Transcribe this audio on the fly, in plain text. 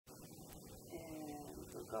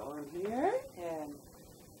Go in here,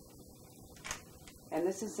 and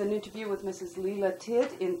this is an interview with Mrs. Lelia Tidd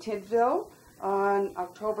in Tiddville on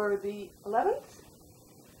October the 11th,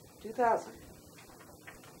 2000.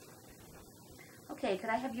 Okay, could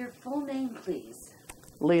I have your full name, please?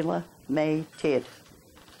 Lelia Mae Tidd.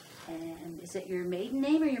 And is it your maiden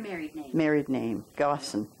name or your married name? Married name.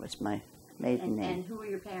 Gosson was my maiden name. And who were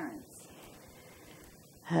your parents?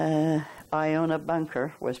 Iona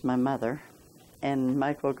Bunker was my mother, and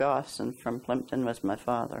Michael Gosson from Plimpton was my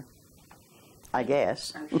father, I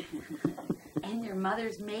guess. Okay. And your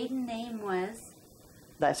mother's maiden name was?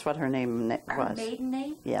 That's what her name was. Her maiden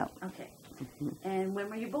name? Yeah. Okay. And when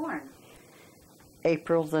were you born?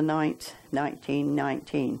 April the 9th,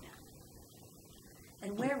 1919.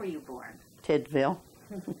 And where were you born? Tiddville.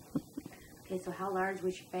 Okay, so how large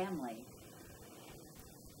was your family?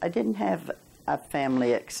 I didn't have a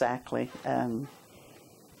family exactly.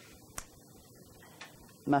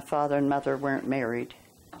 My father and mother weren't married.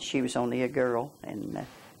 She was only a girl, and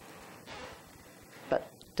but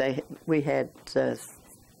they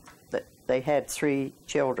had 3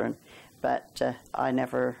 children, but I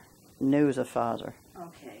never knew the father.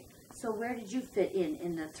 Okay, so where did you fit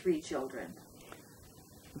in the 3 children?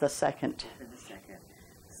 The second. For the second.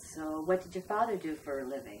 So what did your father do for a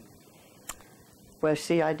living? Well,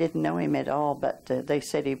 see, I didn't know him at all, but they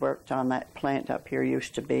said he worked on that plant up here,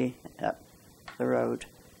 used to be up the road.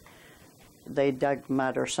 They dug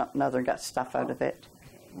mud or something other and got stuff out of it,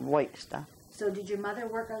 okay. White stuff. So did your mother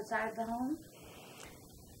work outside of the home?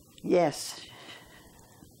 Yes,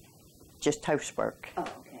 just housework. Oh,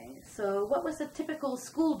 okay. So what was a typical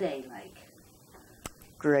school day like?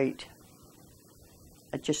 Great.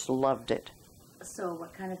 I just loved it. So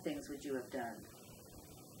what kind of things would you have done?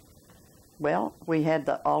 Well, we had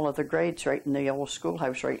all of the grades right in the old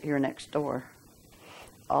schoolhouse right here next door.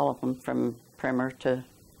 All of them from primer to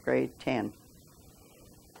grade 10.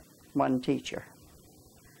 One teacher.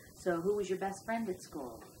 So who was your best friend at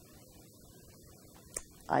school?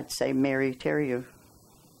 I'd say Mary Terrier.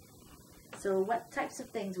 So what types of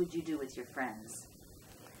things would you do with your friends?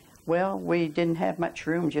 Well, we didn't have much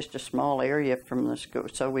room, just a small area from the school,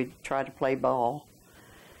 so we'd try to play ball.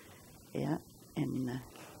 Yeah, and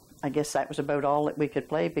I guess that was about all that we could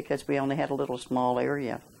play because we only had a little small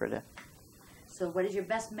area for the... So what is your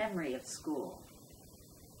best memory of school?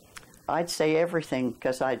 I'd say everything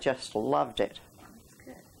because I just loved it. That's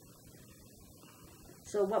good.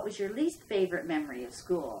 So what was your least favorite memory of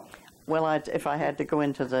school? Well, if I had to go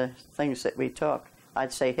into the things that we took,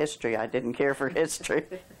 I'd say history. I didn't care for history,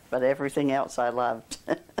 but everything else I loved.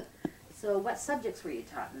 So what subjects were you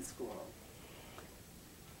taught in school?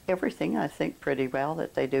 Everything, I think, pretty well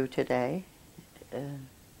that they do today.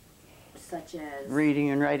 Such as? Reading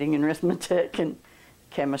and writing and arithmetic and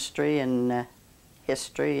chemistry and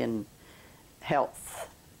history and health.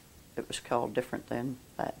 It was called different then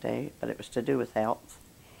that day, but it was to do with health.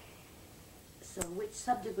 So which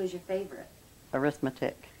subject was your favorite?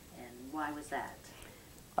 Arithmetic. And why was that?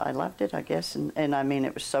 I loved it, I guess, and I mean,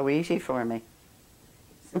 it was so easy for me.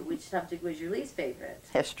 So which subject was your least favorite?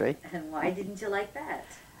 History. And why didn't you like that?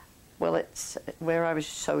 Well, it's where I was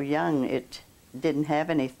so young, it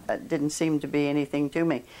didn't seem to be anything to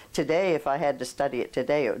me. Today, if I had to study it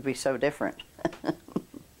today, it would be so different.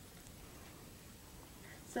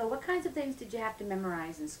 So what kinds of things did you have to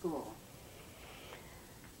memorize in school?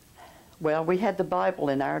 Well, we had the Bible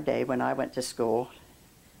in our day when I went to school,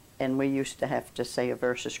 and we used to have to say a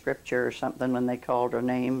verse of scripture or something when they called our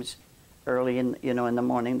names early in the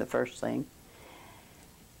morning, the first thing.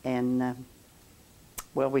 And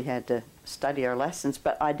well, we had to study our lessons,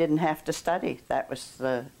 but I didn't have to study. That was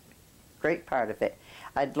the great part of it.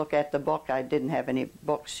 I'd look at the book. I didn't have any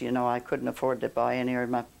books, I couldn't afford to buy any,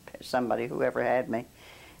 or somebody, whoever had me.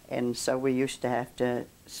 And so we used to have to,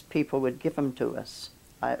 people would give them to us.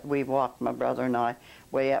 We walked, my brother and I,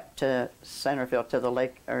 way up to Centerville, to the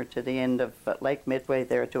lake, or to the end of Lake Midway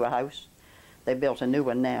there to a house. They built a new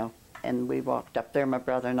one now, and we walked up there, my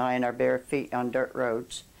brother and I, in our bare feet on dirt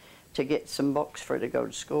roads to get some books to go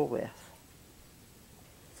to school with.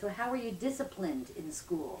 So how were you disciplined in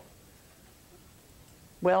school?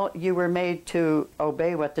 Well, you were made to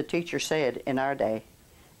obey what the teacher said in our day,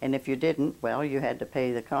 and if you didn't, well, you had to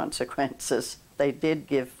pay the consequences. They did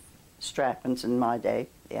give strappings in my day,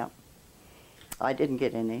 yeah. I didn't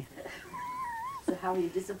get any. So how were you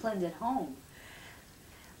disciplined at home?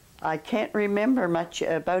 I can't remember much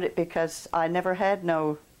about it because I never had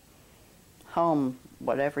no home,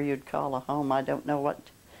 whatever you'd call a home. I don't know what.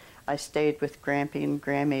 I stayed with Grampy and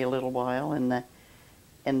Grammy a little while, and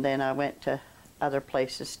then I went to other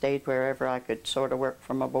places, stayed wherever I could sort of work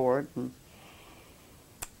from aboard. And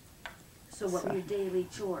So what were your daily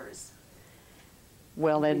chores?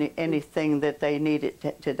 Well, anything that they needed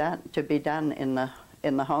to be done in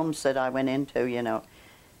the homes that I went into, you know.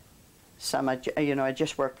 I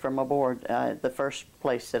just worked for my board. The first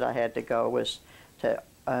place that I had to go was to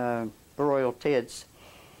Royal Tidd's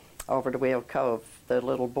over to Whale Cove. The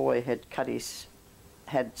little boy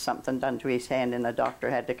had something done to his hand, and the doctor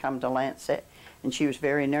had to come to lance it, and she was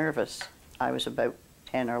very nervous. I was about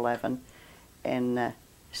 10 or 11, and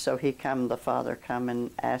so the father come and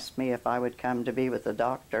asked me if I would come to be with the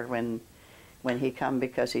doctor when he come,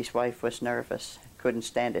 because his wife was nervous, couldn't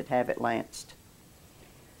stand it, have it lanced.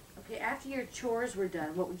 Okay, after your chores were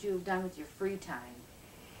done, what would you have done with your free time?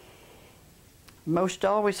 Most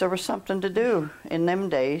always there was something to do in them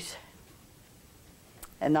days.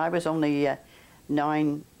 And I was only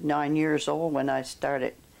 9 years old when I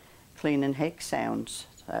started cleaning hake sounds.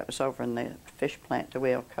 That was over in the fish plant to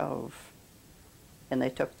Whale Cove. And they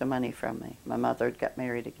took the money from me. My mother had got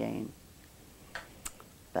married again.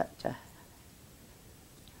 But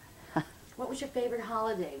what was your favorite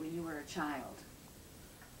holiday when you were a child?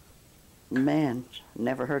 Man,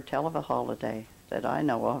 never heard tell of a holiday that I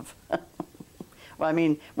know of. Well, I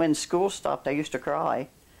mean, when school stopped, I used to cry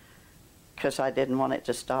because I didn't want it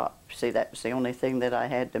to stop. See, that was the only thing that I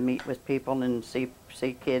had to meet with people and see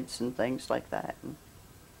kids and things like that. And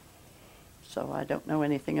so I don't know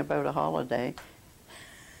anything about a holiday.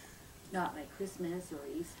 Not like Christmas or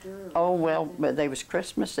Easter? Or oh, well, there was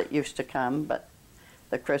Christmas that used to come, but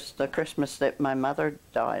the Christmas that my mother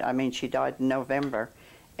died, I mean, she died in November,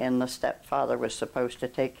 and the stepfather was supposed to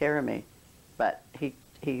take care of me. But he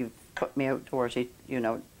put me outdoors. He,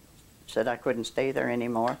 said I couldn't stay there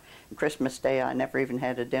anymore. And Christmas Day, I never even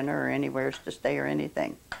had a dinner or anywhere to stay or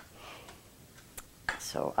anything.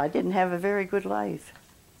 So I didn't have a very good life.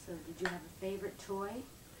 So did you have a favorite toy?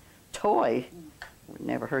 Toy?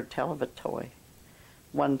 Never heard tell of a toy.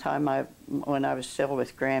 One time, when I was still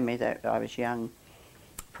with Grammy, that I was young,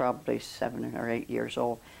 probably 7 or 8 years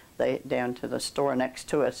old, down to the store next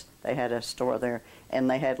to us, they had a store there, and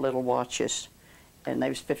they had little watches, and they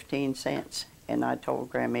was 15 cents. And I told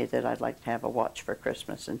Grammy that I'd like to have a watch for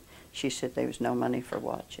Christmas, and she said there was no money for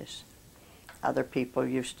watches. Other people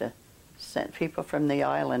used to send people from the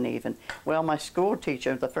island even. Well, my school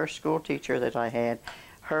teacher, the first school teacher that I had,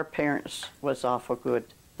 her parents was awful good.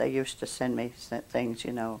 They used to send me things,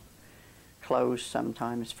 clothes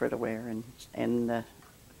sometimes for to wear, and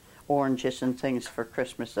oranges and things for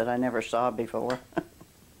Christmas that I never saw before.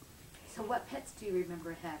 So what pets do you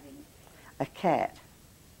remember having? A cat.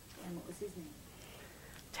 And what was his name?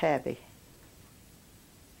 Tabby.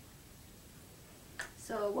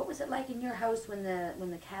 So what was it like in your house when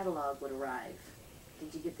the catalog would arrive?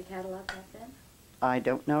 Did you get the catalog back then? I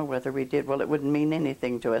don't know whether we did. Well, it wouldn't mean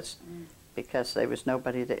anything to us because there was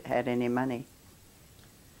nobody that had any money.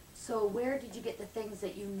 So where did you get the things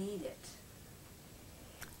that you needed?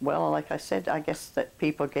 Well, like I said, I guess that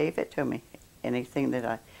people gave it to me. Anything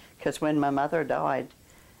that because when my mother died,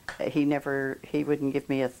 he wouldn't give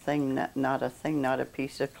me a thing, not a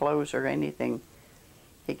piece of clothes or anything.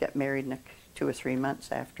 He got married in 2 or 3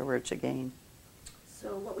 months afterwards again.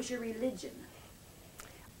 So what was your religion?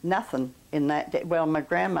 Nothing in that day. Well, my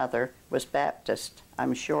grandmother was Baptist,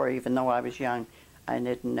 I'm sure, even though I was young. I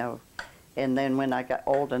didn't know. And then when I got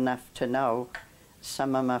old enough to know,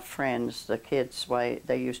 some of my friends, the kids,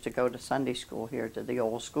 they used to go to Sunday school here to the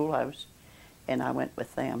old schoolhouse, and I went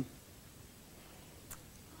with them.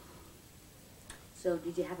 So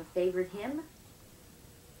did you have a favorite hymn?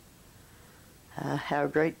 How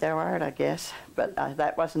Great Thou Art, I guess. But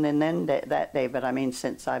that wasn't in that day. But I mean,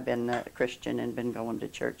 since I've been a Christian and been going to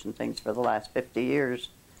church and things for the last 50 years.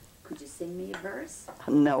 Could you sing me a verse?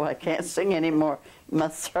 No, I can't sing anymore. My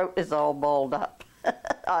throat is all balled up.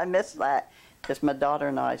 I miss that because my daughter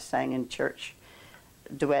and I sang in church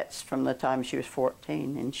duets from the time she was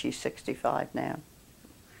 14, and she's 65 now.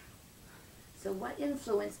 So what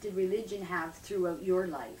influence did religion have throughout your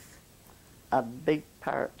life? A big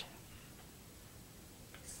part.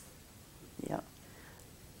 Yeah.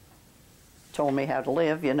 Told me how to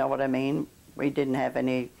live, you know what I mean? We didn't have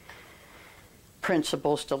any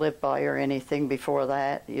principles to live by or anything before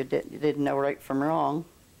that. You didn't know right from wrong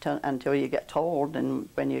until you got told, and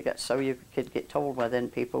when you could get told, well, then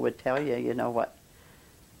people would tell you,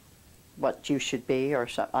 what you should be or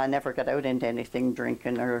something. I never got out into anything,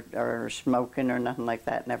 drinking or smoking or nothing like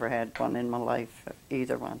that. Never had one in my life,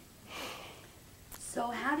 either one. So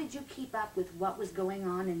how did you keep up with what was going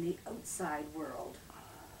on in the outside world?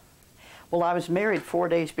 Well, I was married 4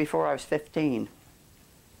 days before I was 15.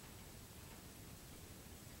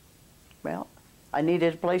 Well, I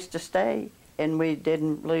needed a place to stay, and we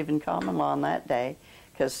didn't believe in common law on that day,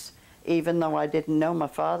 because even though I didn't know my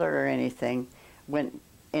father or anything, when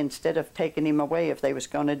instead of taking him away, if they was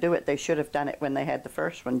going to do it, they should have done it when they had the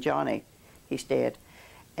first one, Johnny. He's dead.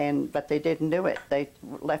 But they didn't do it. They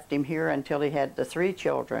left him here until he had the 3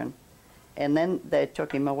 children, and then they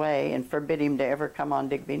took him away and forbid him to ever come on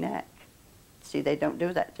Digby Neck. See, they don't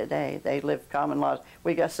do that today. They live common laws.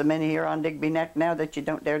 We got so many here on Digby Neck now that you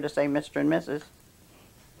don't dare to say Mr. and Mrs.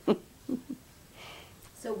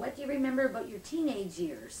 So what do you remember about your teenage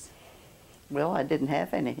years? Well, I didn't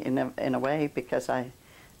have any in a way, because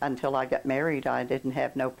until I got married, I didn't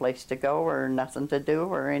have no place to go or nothing to do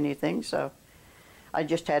or anything, so I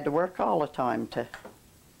just had to work all the time to,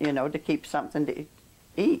 to keep something to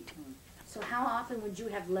eat. So how often would you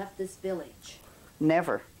have left this village?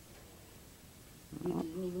 Never. You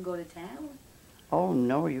didn't even go to town? Oh,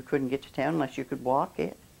 no, you couldn't get to town unless you could walk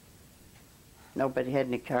it. Nobody had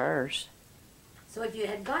any cars. So if you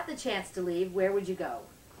had got the chance to leave, where would you go?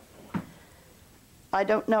 I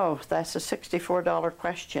don't know. That's a $64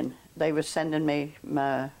 question. They was sending me,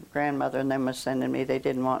 my grandmother and them was sending me, they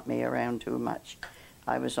didn't want me around too much.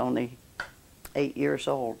 I was only 8 years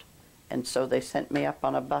old. And so they sent me up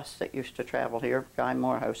on a bus that used to travel here, Guy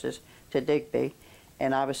Morehouse's, to Digby.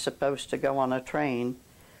 And I was supposed to go on a train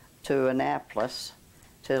to Annapolis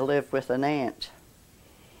to live with an aunt.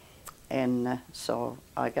 And so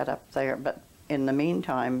I got up there. But in the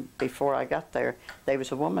meantime, before I got there, there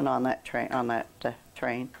was a woman on that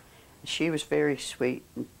train. She was very sweet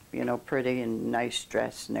and, pretty and nice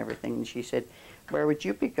dress and everything. And she said, "Where would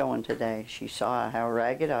you be going today?" She saw how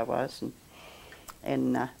ragged I was.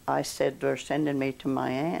 And I said, "They're sending me to my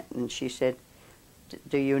aunt." And she said,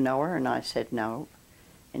 "Do you know her?" And I said, "No."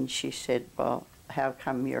 And she said, "Well, how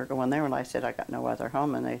come you're going there?" And I said, "I got no other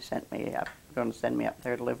home, and they sent me up, going to send me up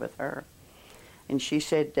there to live with her." And she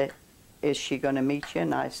said, "Is she going to meet you?"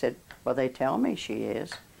 And I said, "Well, they tell me she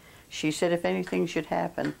is." She said, "If anything should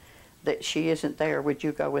happen that she isn't there, would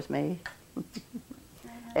you go with me?"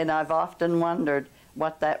 And I've often wondered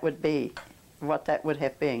what that would be, what that would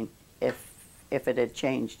have been if it had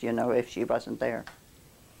changed, if she wasn't there.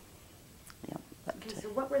 Yeah, Okay, so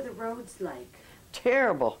what were the roads like?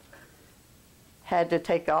 Terrible. Had to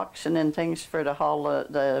take oxen and things for to haul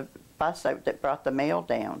the bus out that brought the mail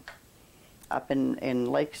down. Up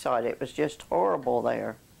in Lakeside, it was just horrible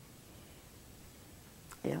there.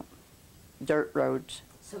 Yeah, dirt roads.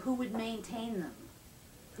 So who would maintain them?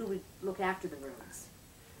 Who would look after the roads?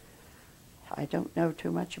 I don't know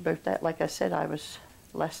too much about that. Like I said, I was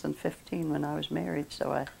less than 15 when I was married,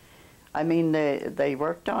 so I mean, they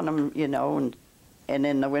worked on them, and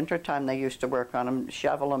in the wintertime they used to work on them,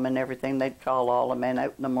 shovel them and everything. They'd call all the men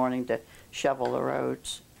out in the morning to shovel the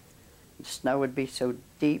roads. The snow would be so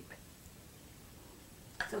deep.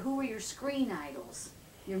 So who were your screen idols,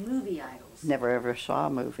 your movie idols? Never ever saw a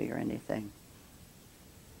movie or anything.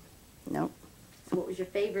 Nope. So what was your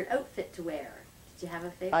favorite outfit to wear? Did you have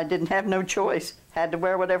a favorite? I didn't have no choice. Had to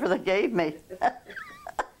wear whatever they gave me.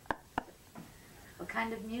 What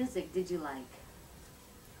kind of music did you like?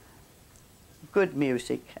 Good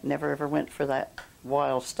music. Never ever went for that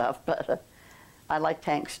wild stuff, but I liked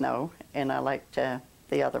Hank Snow, and I liked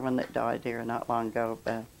the other one that died here not long ago,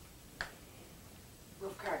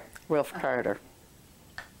 Wilf Carter. Wilf Carter.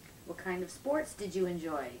 What kind of sports did you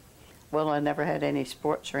enjoy? Well, I never had any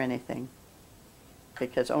sports or anything,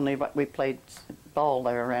 because only we played ball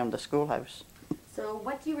there around the schoolhouse. So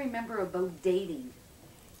what do you remember about dating?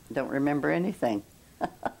 Don't remember anything.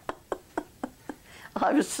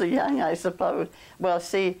 I was so young, I suppose. Well,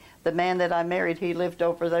 see, the man that I married, he lived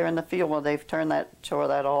over there in the field. Well, they've tore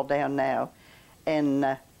that all down now.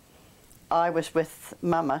 And I was with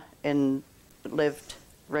Mama and lived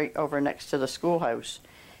right over next to the schoolhouse.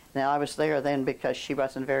 Now, I was there then because she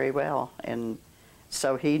wasn't very well. And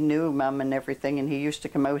so he knew Mum and everything, and he used to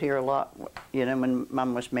come out here a lot, when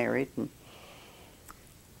Mum was married.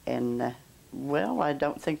 And well, I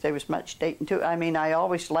don't think there was much dating too. I mean, I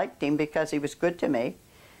always liked him because he was good to me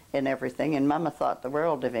and everything, and Mama thought the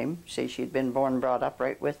world of him. See, she'd been born and brought up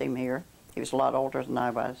right with him here. He was a lot older than I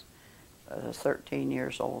was, 13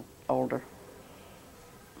 years older.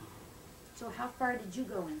 So how far did you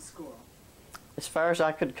go in school? As far as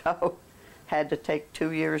I could go. Had to take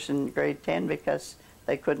 2 years in grade 10 because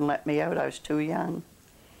they couldn't let me out. I was too young.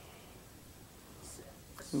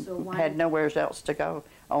 So why Had nowhere else to go,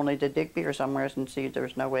 only to Digby or somewhere, and see there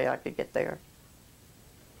was no way I could get there.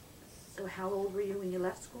 So how old were you when you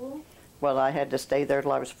left school? Well, I had to stay there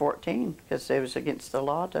till I was 14 because it was against the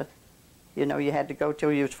law to, you had to go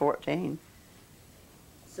till you was 14.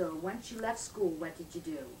 So once you left school, what did you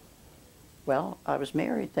do? Well, I was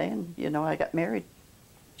married then. You know, I got married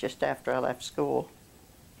just after I left school.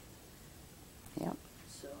 Yeah.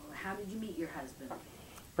 So how did you meet your husband?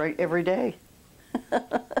 Right every day.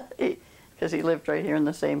 Because he lived right here in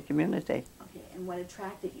the same community. Okay, and what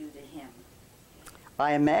attracted you to him?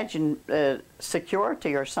 I imagine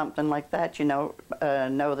security or something like that, you know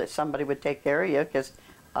that somebody would take care of you, because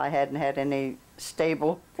I hadn't had any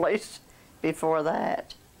stable place before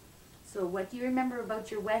that. So what do you remember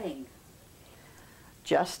about your wedding?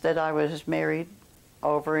 Just that I was married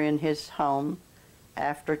over in his home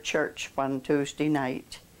after church one Tuesday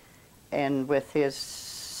night, and with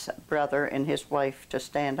his brother and his wife to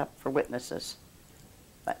stand up for witnesses.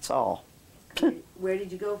 That's all. Where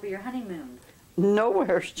did you go for your honeymoon?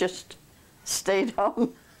 Nowhere, just stayed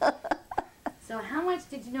home. So how much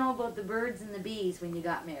did you know about the birds and the bees when you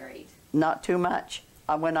got married? Not too much.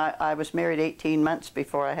 When I was married 18 months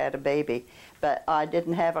before I had a baby, but I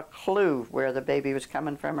didn't have a clue where the baby was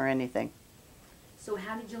coming from or anything. So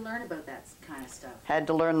how did you learn about that kind of stuff? Had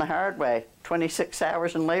to learn the hard way. 26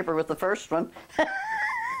 hours in labor with the first one.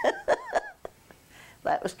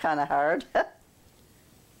 That was kind of hard.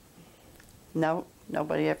 No,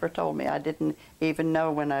 nobody ever told me. I didn't even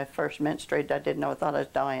know when I first menstruated. I didn't know. I thought I was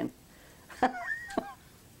dying.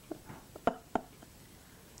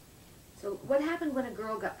 So what happened when a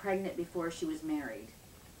girl got pregnant before she was married?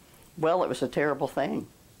 Well, it was a terrible thing.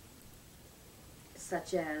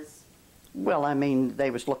 Such as? Well, I mean,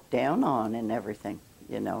 they was looked down on and everything,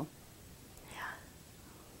 you know.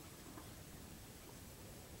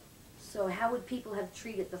 So how would people have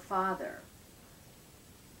treated the father,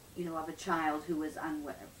 you know, of a child who was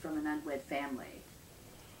from an unwed family?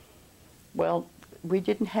 Well, we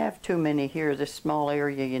didn't have too many here, this small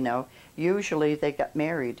area, you know. Usually they got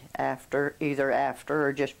married either after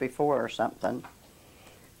or just before or something,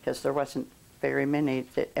 because there wasn't very many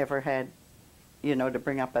that ever had, you know, to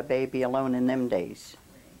bring up a baby alone in them days.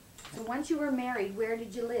 So once you were married, where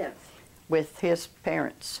did you live? With his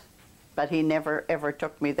parents, but he never ever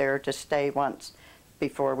took me there to stay once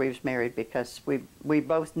before we was married, because we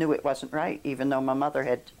both knew it wasn't right, even though my mother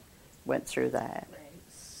had went through that. Right.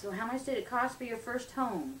 So how much did it cost for your first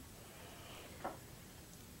home?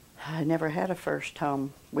 I never had a first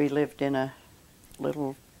home. We lived in a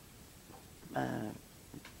little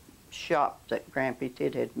shop that Grampy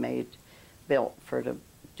Tidd had built for to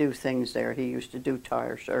do things there. He used to do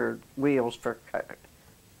tires or wheels for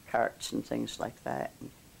carts and things like that.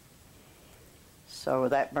 So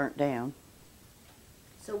that burnt down.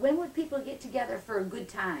 So when would people get together for a good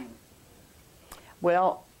time?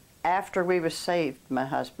 Well, after we was saved, my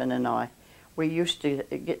husband and I, we used to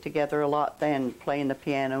get together a lot then, playing the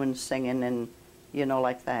piano and singing and, you know,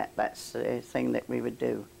 like that. That's the thing that we would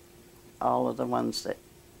do. All of the ones that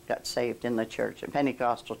got saved in the church, a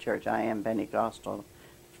Pentecostal church. I am Pentecostal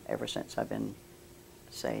ever since I've been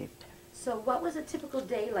saved. So what was a typical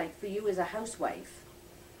day like for you as a housewife?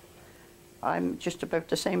 I'm just about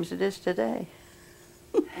the same as it is today.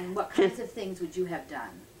 And what kinds of things would you have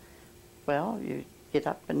done? Well, you get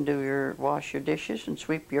up and wash your dishes and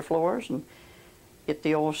sweep your floors and get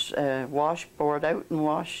the old washboard out and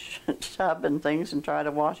wash tub and things and try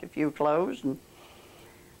to wash a few clothes,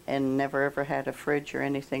 and never ever had a fridge or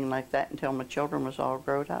anything like that until my children was all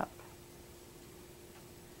grown up.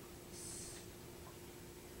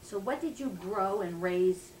 So what did you grow and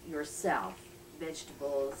raise yourself?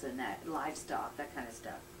 Vegetables and that, livestock, that kind of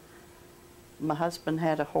stuff? My husband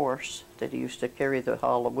had a horse that he used to carry the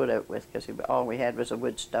haul of wood out with, because all we had was a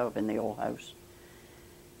wood stove in the old house.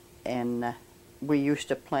 And we used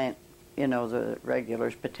to plant, you know, the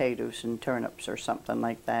regulars, potatoes and turnips or something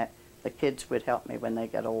like that. The kids would help me when they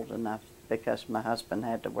got old enough, because my husband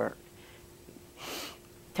had to work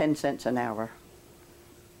 10 cents an hour.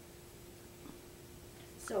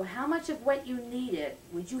 So how much of what you needed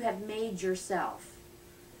would you have made yourself?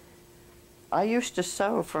 I used to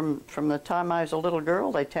sew from the time I was a little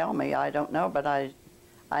girl, they tell me. I don't know, but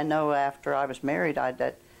I know after I was married,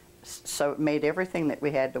 so made everything that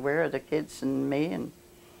we had to wear, the kids and me, and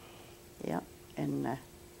yeah. And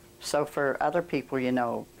so for other people, you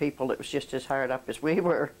know, people that was just as hard up as we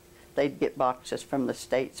were, they'd get boxes from the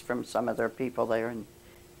States from some of their people there, and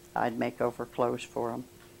I'd make over clothes for them.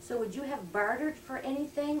 So would you have bartered for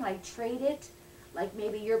anything, like traded? Like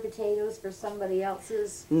maybe your potatoes for somebody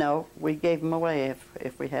else's? No, we gave them away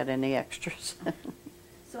if we had any extras.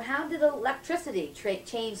 So how did electricity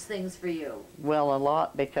change things for you? Well, a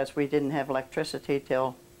lot, because we didn't have electricity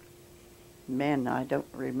till, man, I don't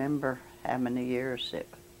remember how many years.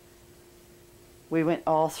 We went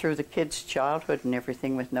all through the kids' childhood and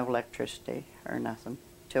everything with no electricity or nothing,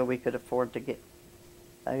 till we could afford to get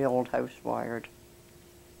the old house wired.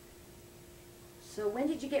 So when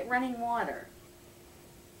did you get running water?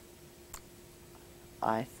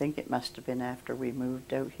 I think it must have been after we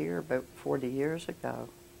moved out here about 40 years ago.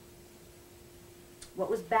 What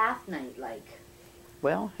was bath night like?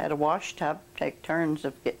 Well, had a wash tub, take turns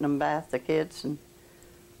of getting them bath, the kids,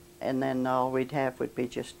 and then all we'd have would be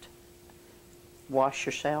just wash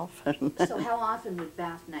yourself. So how often would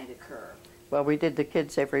bath night occur? Well, we did the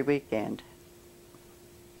kids every weekend.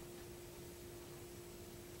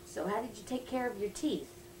 So how did you take care of your teeth?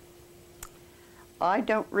 I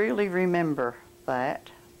don't really remember that,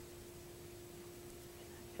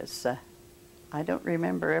 because I don't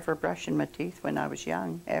remember ever brushing my teeth when I was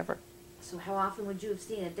young, ever. So how often would you have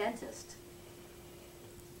seen a dentist?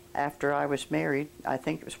 After I was married, I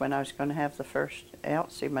think it was when I was going to have the first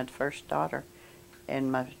Elsie, my first daughter,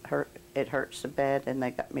 and it hurt so bad, and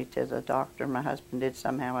they got me to the doctor. My husband did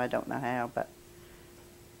somehow, I don't know how,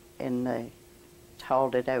 and they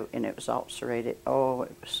hauled it out, and it was ulcerated. Oh,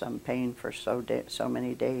 it was some pain for so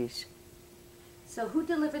many days. So who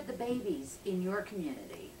delivered the babies in your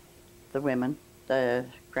community? The women, the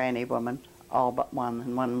granny woman, all but one,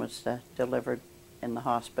 and one was delivered in the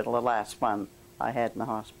hospital, the last one I had in the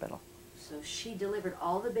hospital. So she delivered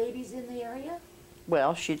all the babies in the area?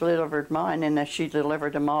 Well, she delivered mine, and she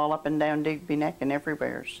delivered them all up and down Digby Neck and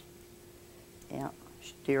everywheres. Yeah,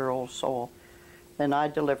 dear old soul. Then I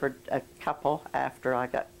delivered a couple after I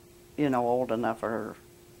got, old enough, or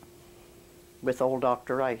with old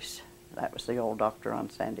Dr. Rice. That was the old doctor in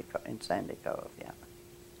Sandy Cove, yeah.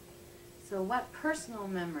 So what personal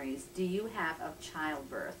memories do you have of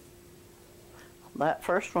childbirth? That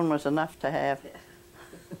first one was enough to have.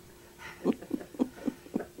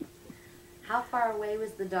 How far away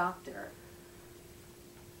was the doctor?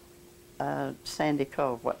 Sandy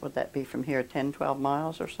Cove, what would that be from here, 10, 12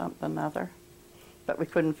 miles or something other? But we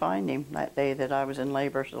couldn't find him that day that I was in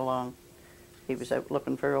labor so long. He was out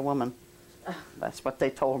looking for a woman. That's what they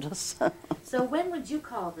told us. So when would you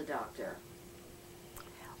call the doctor?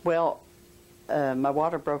 Well, my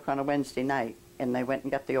water broke on a Wednesday night, and they went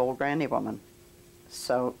and got the old granny woman.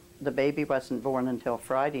 So the baby wasn't born until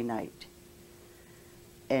Friday night.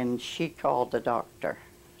 And she called the doctor.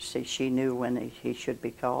 See, she knew when he should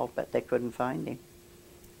be called, but they couldn't find him.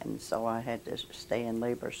 And so I had to stay in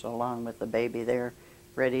labor so long with the baby there,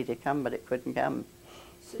 ready to come, but it couldn't come.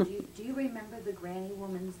 So do you remember the granny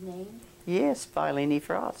woman's name? Yes, Phileene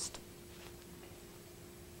Frost.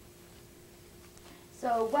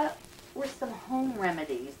 So what were some home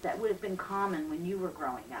remedies that would have been common when you were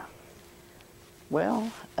growing up?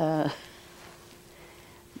 Well,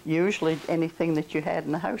 usually anything that you had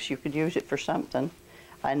in the house, you could use it for something.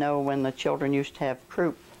 I know when the children used to have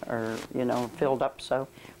croup, or, filled up, so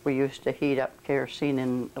we used to heat up kerosene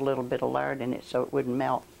and a little bit of lard in it so it wouldn't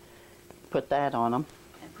melt. Put that on them.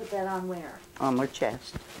 And put that on where? On their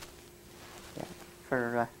chest.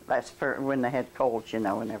 Yeah, that's for when they had colds, and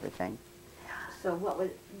everything. So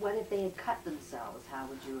what if they had cut themselves? What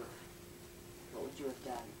would you have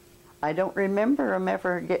done? I don't remember them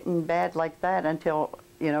ever getting bad like that until,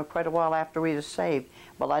 quite a while after we was saved.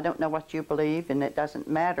 Well, I don't know what you believe, and it doesn't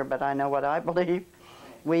matter, but I know what I believe.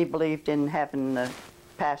 We believed in having the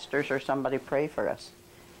pastors or somebody pray for us.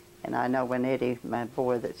 And I know when Eddie, my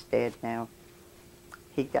boy that's dead now,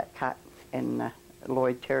 he got cut, and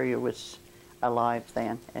Lloyd Terrier was alive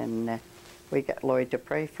then, and we got Lloyd to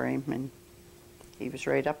pray for him, and he was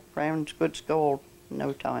right up around good as gold in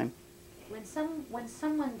no time. When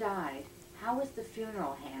someone died, how was the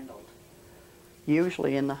funeral handled?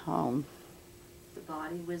 Usually in the home. The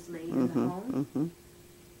body was laid in the home? Mm-hmm.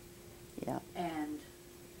 Yeah. And?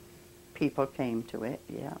 People came to it,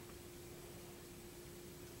 yeah.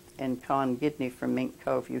 And Con Gidney from Mink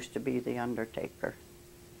Cove used to be the undertaker.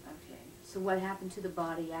 Okay. So what happened to the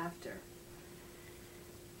body after?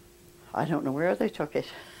 I don't know where they took it.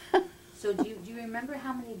 So do you remember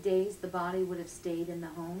how many days the body would have stayed in the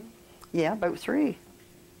home? Yeah, about 3.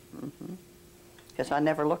 Because I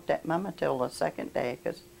never looked at Mama till the second day,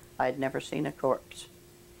 because I'd never seen a corpse.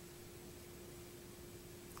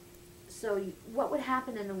 So what would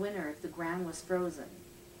happen in the winter if the ground was frozen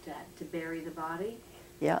to bury the body?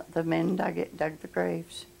 Yeah, the men dug the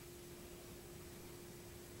graves.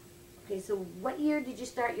 Okay, so what year did you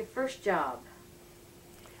start your first job?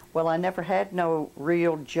 Well, I never had no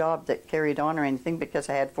real job that carried on or anything because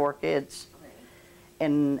I had 4 kids.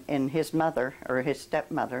 And his mother, or his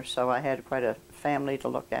stepmother, so I had quite a family to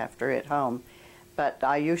look after at home. But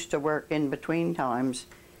I used to work in between times,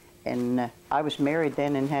 and I was married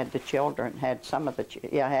then and had the children, had some of the,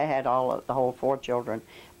 I had the whole 4 children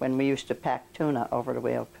when we used to pack tuna over to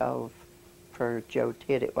Whale Cove for Joe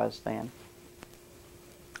Tidd it was then.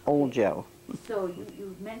 Old Joe. So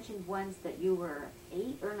you mentioned once that you were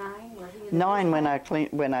 8 or 9 working in the 9 fish when I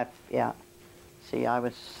plant? cleaned, yeah. See, I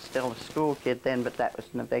was still a school kid then, but that was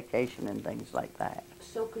in a vacation and things like that.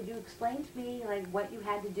 So could you explain to me like what you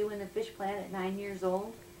had to do in the fish plant at 9 years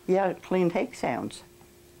old? Yeah, I cleaned hake sounds.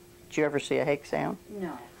 Did you ever see a hake sound?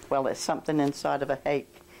 No. Well, it's something inside of a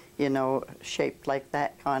hake, you know, shaped like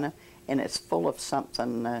that kind of, and it's full of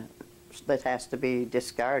something that has to be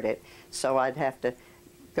discarded. So I'd have to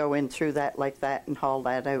go in through that like that and haul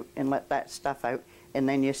that out and let that stuff out, and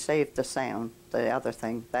then you saved the sound, the other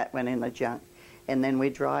thing, that went in the junk. And then we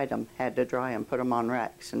dried them, had to dry them, put them on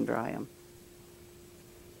racks and dry them.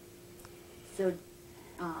 So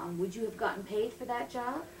would you have gotten paid for that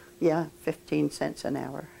job? Yeah, 15 cents an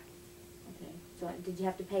hour. Okay. So did you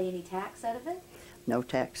have to pay any tax out of it? No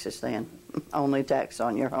taxes then. Only tax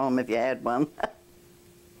on your home if you had one.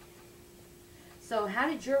 So how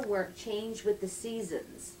did your work change with the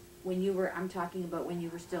seasons when you were, I'm talking about when you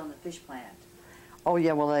were still in the fish plant? Oh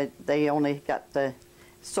yeah, well they only got the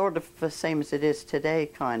sort of the same as it is today,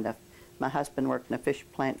 kind of. My husband worked in a fish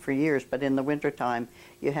plant for years, but in the wintertime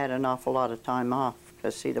you had an awful lot of time off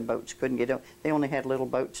because, see, the boats couldn't get out. They only had little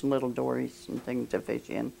boats and little dories and things to fish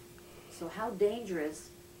in. So how dangerous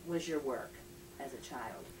was your work as a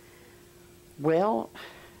child? Well,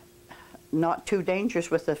 not too dangerous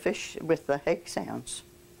with the fish, with the hake sounds,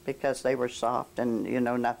 because they were soft and, you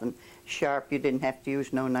know, nothing sharp. You didn't have to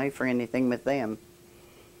use no knife or anything with them.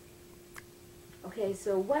 Okay,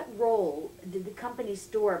 so what role did the company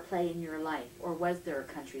store play in your life, or was there a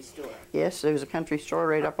country store? Yes, there was a country store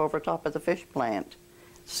right up over top of the fish plant.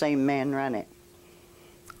 Same man ran it.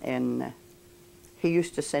 And he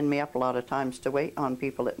used to send me up a lot of times to wait on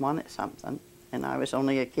people that wanted something, and I was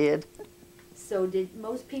only a kid. So did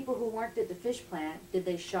most people who worked at the fish plant, did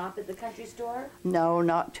they shop at the country store? No,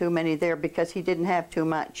 not too many there, because he didn't have too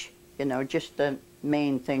much, you know, just the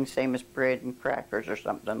main things, same as bread and crackers or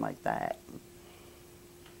something like that.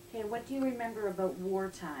 Okay, what do you remember about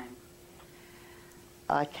wartime?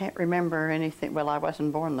 I can't remember anything. Well, I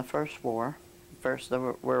wasn't born the first war,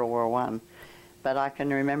 the World War I, but I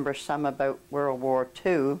can remember some about World War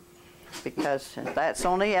II, because that's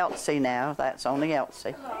only Elsie now. That's only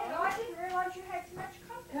Elsie. No, I didn't realize you had so much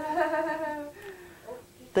company.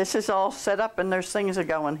 This is all set up and there's things are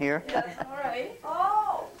going here. Yes, all right.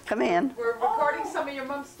 Oh, Come in. We're recording some of your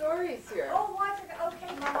mom's stories here. oh,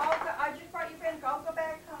 okay, Mama, I just brought you friends. I'll go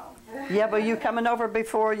back home. Yeah, but you coming over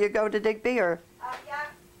before you go to Digby, or?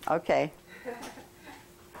 Yeah. Okay.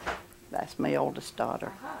 That's my oldest daughter.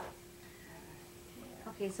 Uh-huh.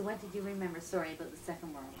 Okay, so what did you remember, sorry, about the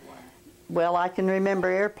Second World War? Well, I can remember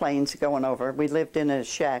airplanes going over. We lived in a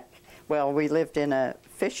shack. Well, we lived in a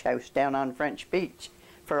fish house down on French Beach.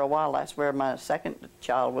 For a while, that's where my second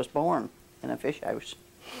child was born, in a fish house.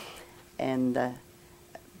 And,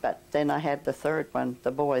 but then I had the third one,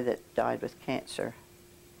 the boy that died with cancer.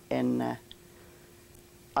 And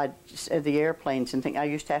the airplanes and things, I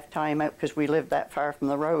used to have to tie him out because we lived that far from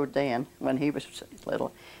the road then when he was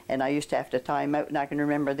little. And I used to have to tie him out, and I can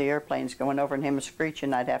remember the airplanes going over and him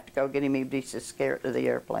screeching. I'd have to go get him. He'd be so scared of the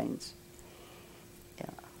airplanes. Yeah.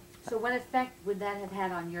 So what effect would that have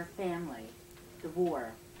had on your family, the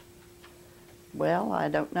war? Well, I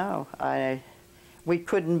don't know. We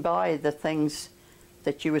couldn't buy the things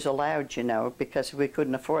that you was allowed, you know, because we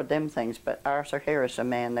couldn't afford them things. But Arthur Harris, a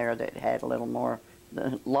man there that had a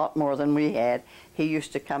lot more than we had, he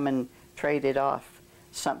used to come and trade it off,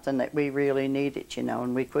 something that we really needed, you know,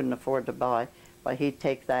 and we couldn't afford to buy. But he'd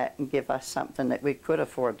take that and give us something that we could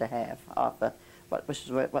afford to have off of, what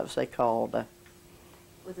was they called?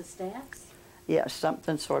 With the stamps? Yeah,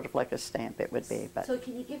 something sort of like a stamp it would be. But So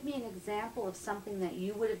can you give me an example of something that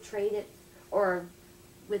you would have traded, or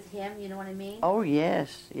with him, you know what I mean? oh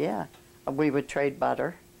yes, yeah. We would trade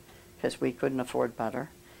butter because we couldn't afford butter,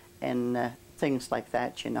 and things like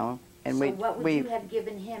that, you know. And so what would you have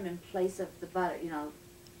given him in place of the butter, you know?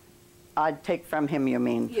 I'd take from him, you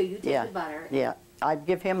mean? You take yeah. the butter. Yeah, I'd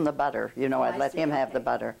give him the butter, you know. Oh, I'd I let see, him have okay. the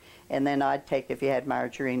butter, and then I'd take, if he had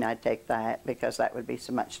margarine, I'd take that because that would be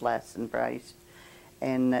so much less in price.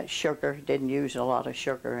 And sugar, didn't use a lot of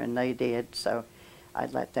sugar, and they did, so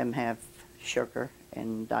I'd let them have sugar,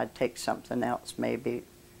 and I'd take something else, maybe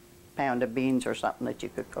a pound of beans or something that you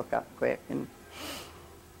could cook up quick. And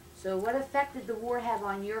So what effect did the war have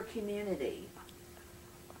on your community?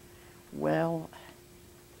 well,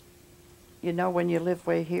 you know, when you live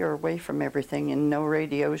way here, away from everything, and no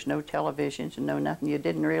radios, no televisions, and no nothing, you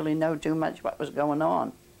didn't really know too much what was going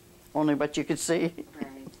on, only what you could see. Right.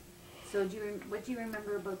 So what do you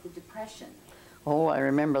remember about the Depression? Oh, I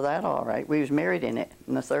remember that all right. We was married in it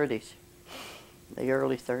in the 30s, the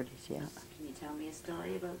early 30s, yeah. Can you tell me a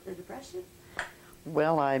story about the Depression?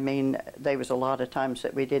 Well, I mean, there was a lot of times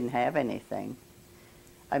that we didn't have anything.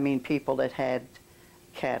 I mean, people that had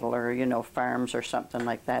cattle or, you know, farms or something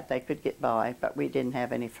like that, they could get by, but we didn't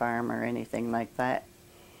have any farm or anything like that.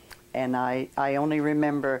 And I only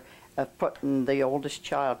remember putting the oldest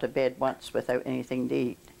child to bed once without anything to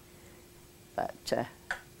eat. But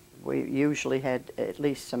we usually had at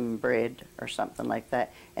least some bread or something like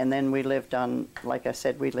that. And then we lived on, like I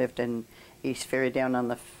said, we lived in East Ferry down on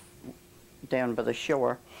the down by the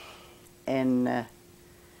shore, and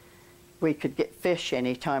we could get fish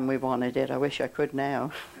anytime we wanted it. I wish I could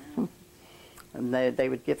now. And they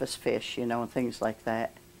would give us fish, you know, and things like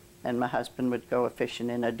that. And my husband would go a-fishing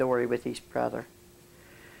in a dory with his brother.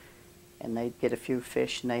 And they'd get a few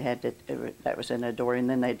fish, and they had to, that was in a dory, and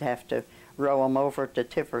then they'd have to row them over to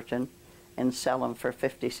Tiverton and sell them for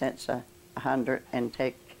 50 cents a hundred and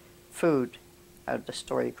take food out of the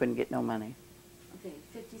store. You couldn't get no money. Okay,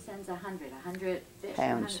 50 cents a hundred fish,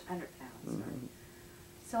 Pounds. 100 pounds. Mm-hmm.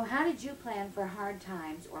 So how did you plan for hard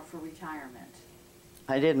times or for retirement?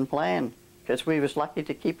 I didn't plan, because we was lucky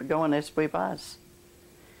to keep it going as we was.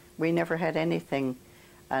 We never had anything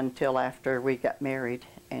until after we got married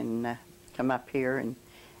and come up here,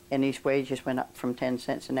 and his wages went up from 10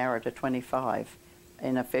 cents an hour to 25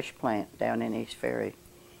 in a fish plant down in East Ferry.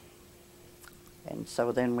 And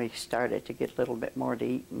so then we started to get a little bit more to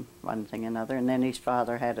eat and one thing and another. And then his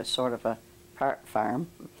father had a sort of a part farm,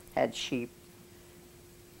 had sheep,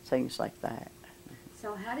 things like that.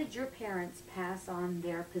 So how did your parents pass on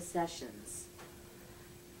their possessions?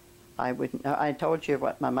 I told you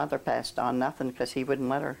what my mother passed on, nothing, because he wouldn't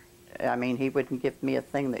let her. I mean, he wouldn't give me a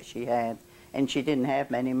thing that she had. And she didn't have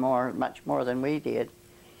much more than we did.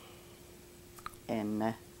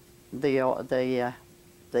 And the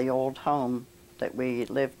old home that we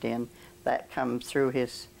lived in, that come through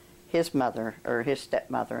his mother, or his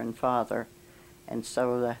stepmother and father. And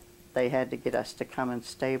so they had to get us to come and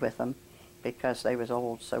stay with them because they was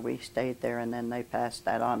old, so we stayed there, and then they passed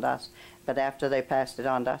that on to us. But after they passed it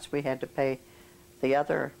on to us, we had to pay the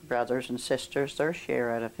other brothers and sisters their share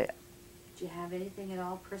out of it. Did you have anything at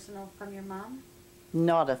all personal from your mom?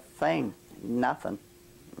 Not a thing. Nothing.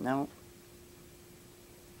 No.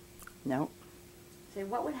 No. So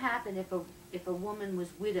what would happen if a woman was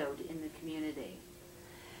widowed in the community?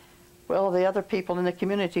 Well, the other people in the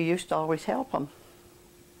community used to always help them.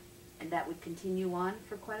 And that would continue on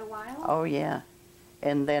for quite a while? Oh, yeah.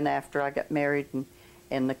 And then after I got married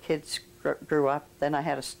and the kids grew up, then I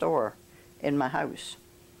had a store in my house.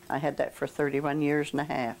 I had that for 31 years and a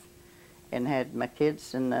half, and had my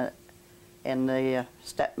kids and the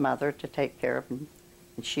stepmother to take care of them.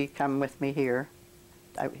 And she come with me here,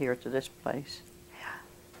 out here to this place.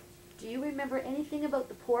 Do you remember anything about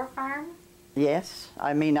the poor farm? Yes.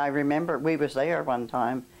 I mean, I remember we was there one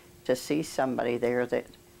time to see somebody there that,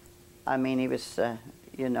 I mean, he was,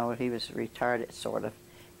 you know, he was retarded, sort of.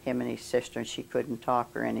 Him and his sister, and she couldn't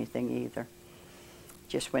talk or anything either.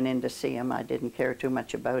 Just went in to see him. I didn't care too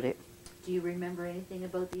much about it. Do you remember anything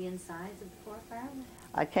about the insides of the poor farm?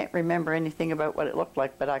 I can't remember anything about what it looked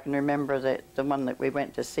like, but I can remember that the one that we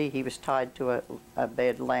went to see, he was tied to a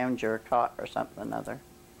bed lounge or a cot or something or another.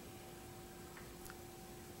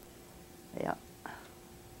 Yeah.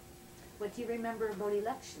 What do you remember about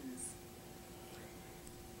elections?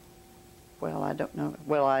 Well, I don't know.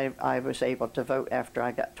 Well, I was able to vote after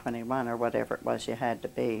I got 21 or whatever it was you had to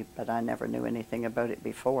be, but I never knew anything about it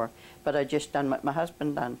before. But I just done what my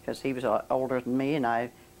husband done, because he was older than me, and I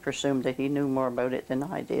presumed that he knew more about it than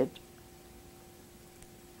I did.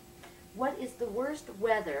 What is the worst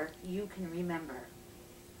weather you can remember?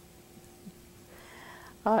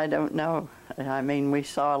 I don't know. I mean, we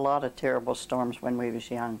saw a lot of terrible storms when we was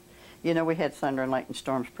young. You know, we had thunder and lightning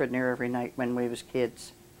storms pretty near every night when we was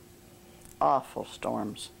kids. Awful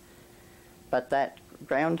storms. But that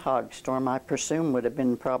groundhog storm, I presume, would have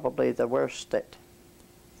been probably the worst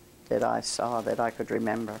that I saw that I could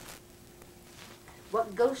remember.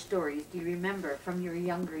 What ghost stories do you remember from your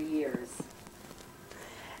younger years?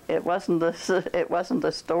 It wasn't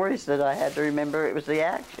the stories that I had to remember, it was the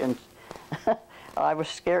actions. I was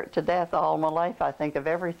scared to death all my life, I think, of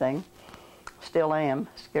everything. Still am,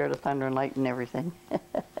 scared of thunder and lightning and everything.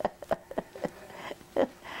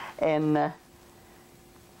 And,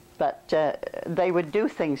 but they would do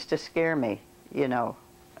things to scare me, you know,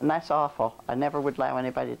 and that's awful. I never would allow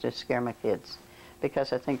anybody to scare my kids,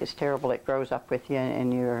 because I think it's terrible. It grows up with you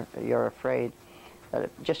and you're afraid.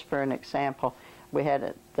 Just for an example, we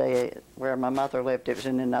had where my mother lived, it was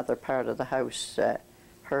in another part of the house.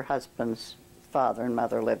 Her husband's father and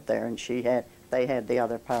mother lived there, and they had the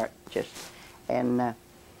other part just, and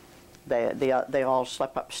they all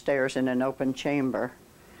slept upstairs in an open chamber,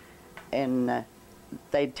 and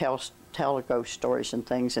they'd tell ghost stories and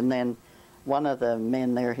things. And then one of the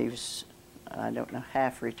men there, he was, I don't know,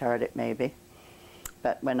 half retarded maybe,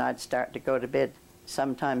 but when I'd start to go to bed,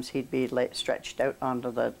 sometimes he'd be stretched out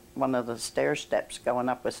onto one of the stair steps going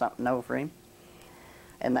up with something over him,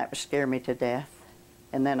 and that would scare me to death.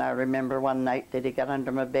 And then I remember one night that he got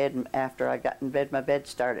under my bed, and after I got in bed, my bed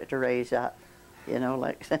started to raise up, you know,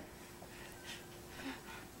 like.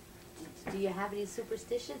 Do you have any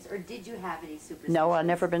superstitions, or did you have any superstitions? No, I've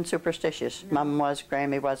never been superstitious. No. Mum was,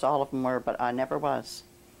 Grammy was, all of them were, but I never was.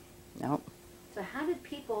 No. So how did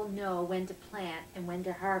people know when to plant and when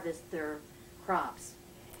to harvest their crops?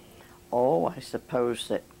 Oh, I suppose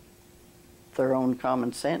that their own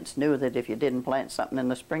common sense knew that if you didn't plant something in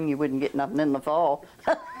the spring, you wouldn't get nothing in the fall.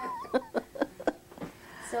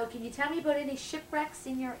 So can you tell me about any shipwrecks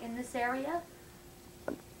in this area?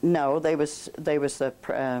 No, they was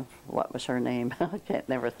the what was her name? I can't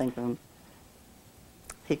never think of him.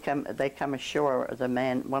 They come ashore.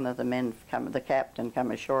 One of the men the captain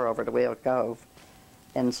come ashore over to Whale Cove,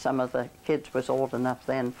 and some of the kids was old enough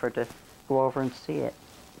then to go over and see it.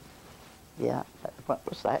 Yeah, what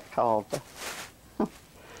was that called?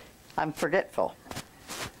 I'm forgetful.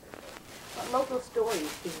 What local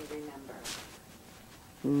stories can you remember?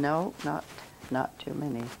 No, not too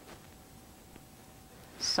many.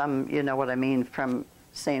 Some, you know what I mean, from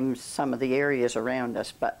some of the areas around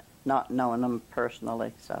us, but not knowing them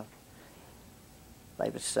personally. So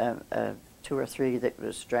there was 2 or 3 that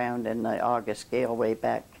was drowned in the August gale way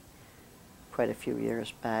back, quite a few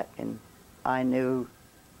years back, and I knew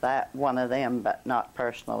that one of them, but not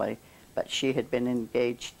personally. But she had been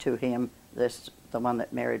engaged to him, the one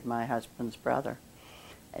that married my husband's brother.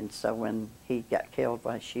 And so when he got killed,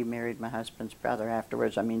 well, she married my husband's brother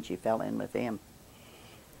afterwards. I mean, she fell in with him.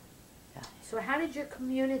 Yeah. So how did your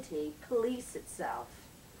community police itself?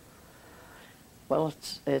 Well,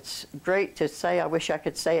 it's great to say. I wish I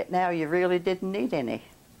could say it now. You really didn't need any.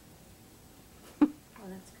 Oh,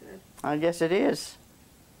 that's good. I guess it is.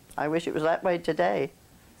 I wish it was that way today.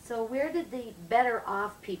 So where did the better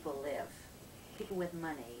off people live? People with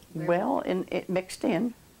money? Well, it mixed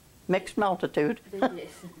multitude. They did.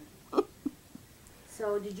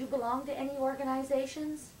 So did you belong to any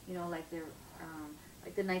organizations? You know, like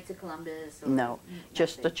the Knights of Columbus? Or No,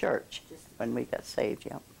 just the nothing? church Just when we got saved,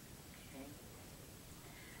 yeah. Okay.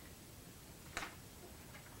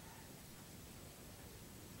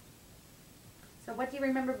 So what do you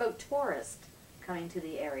remember about tourists coming to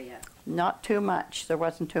the area? Not too much. There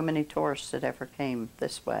wasn't too many tourists that ever came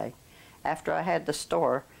this way. After I had the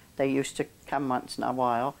store, they used to come once in a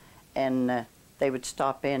while, and they would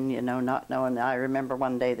stop in, you know, not knowing. I remember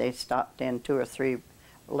one day they stopped in, 2 or 3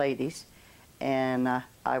 ladies, and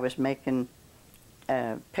I was making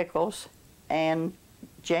pickles and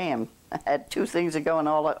jam. I had 2 things to go, and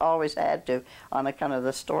I always had to, on account of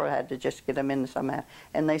the store. I had to just get them in somehow.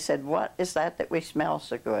 And they said, "What is that we smell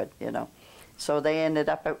so good?" You know. So they ended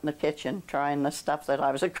up out in the kitchen trying the stuff that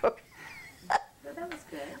I was a cook. Well, that was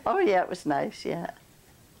good. Oh yeah, it was nice. Yeah.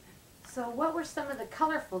 So what were some of the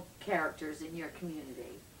colorful characters in your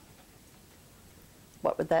community?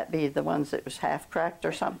 What would that be? The ones that was half cracked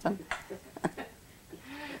or something?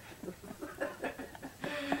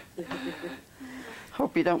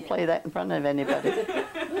 Hope you don't play that in front of anybody.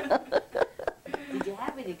 Did you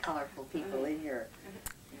have any colorful people in your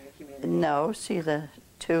community? No, see, the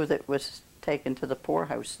 2 that was taken to the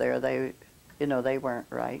poorhouse there, they weren't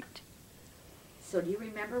right. So do you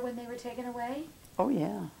remember when they were taken away? Oh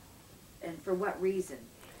yeah. And for what reason?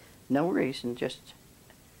 No reason, just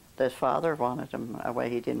the father wanted them away.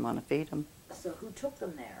 He didn't want to feed them. So who took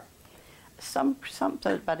them there?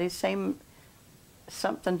 Something, but it's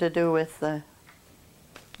something to do with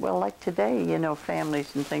well, like today, you know,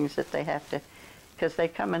 families and things that they have to, because they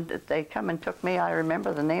come and took me. I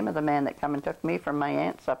remember the name of the man that come and took me from my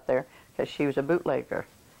aunt's up there, because she was a bootlegger,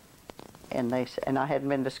 and I hadn't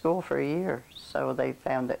been to school for a year, so they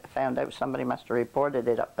found out somebody must have reported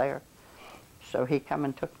it up there. So he come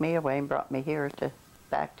and took me away and brought me here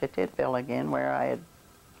back to Tiddville again, where I had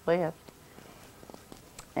lived.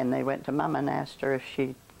 And they went to Mama and asked her if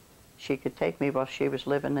she could take me while she was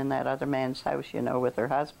living in that other man's house, you know, with her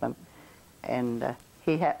husband. And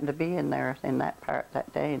he happened to be in there in that part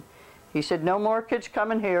that day. And he said, "No more kids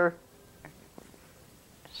coming here."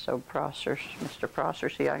 So Mr. Prosser,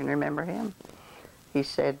 see, I can remember him. He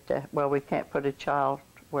said, "Well, we can't put a child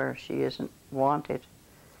where she isn't wanted."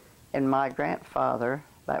 And my grandfather,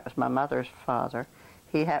 that was my mother's father,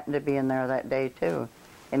 he happened to be in there that day too.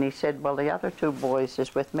 And he said, well, the other 2 boys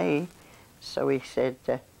is with me. So he said,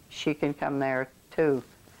 she can come there too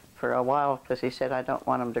for a while, because he said, I don't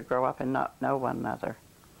want them to grow up and not know one another.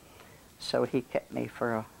 So he kept me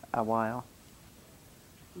for a while.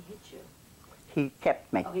 He hit you. He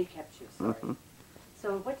kept me. Oh, he kept you, sorry. Mm-hmm.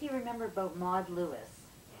 So what do you remember about Maud Lewis?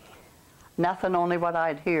 Nothing, only what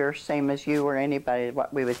I'd hear, same as you or anybody,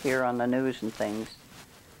 what we would hear on the news and things.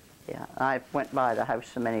 Yeah, I went by the house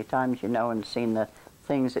so many times, you know, and seen the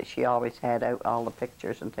things that she always had out, all the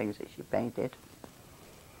pictures and things that she painted.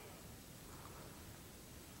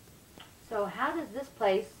 So how does this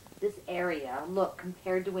place, this area, look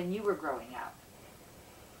compared to when you were growing up?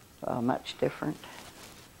 Well, much different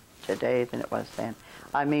today than it was then.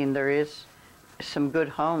 I mean, there is some good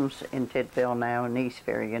homes in Tiddville now, in East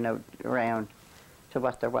Ferry, you know, around to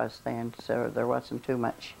what there was then. So there wasn't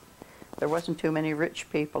too many rich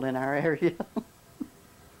people in our area.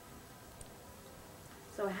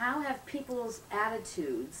 So how have people's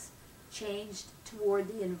attitudes changed toward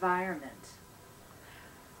the environment?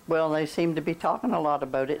 Well, they seem to be talking a lot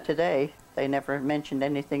about it today. They never mentioned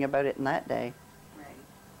anything about it in that day. Right.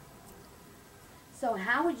 So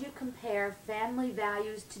how would you compare family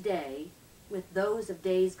values today with those of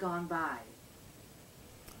days gone by?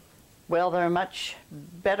 Well, they're much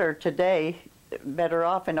better today, better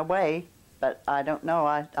off in a way, but I don't know.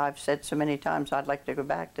 I've said so many times I'd like to go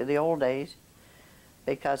back to the old days,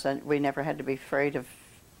 because we never had to be afraid of,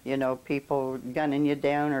 you know, people gunning you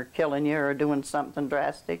down or killing you or doing something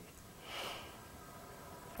drastic.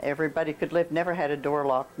 Everybody could live, never had a door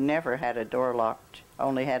locked, never had a door locked,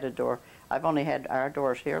 only had a door. I've only had our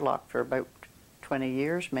doors here locked for about 20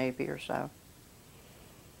 years maybe or so.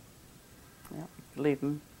 Yeah, leave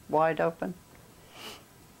them wide open.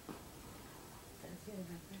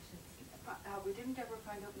 We didn't ever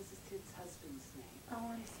find out Mrs. Tidd's husband's name.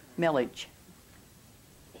 Oh, I'm sorry. Millage.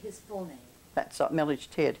 His full name. That's Millage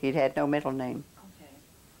Tidd. He'd had no middle name. Okay.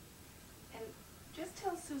 And just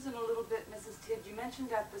tell Susan a little bit, Mrs. Tidd, you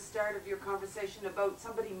mentioned at the start of your conversation about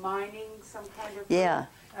somebody mining some kind of... Yeah.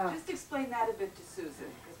 Just explain that a bit to Susan.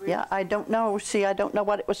 Yeah, I don't know. See, I don't know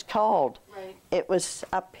what it was called. Right. It was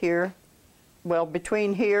up here, well,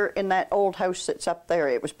 between here and that old house that's up there.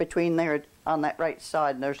 It was between there on that right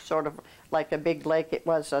side. And there's sort of like a big lake it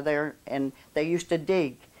was there. And they used to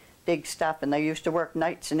dig stuff, and they used to work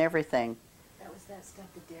nights and everything. That was that stuff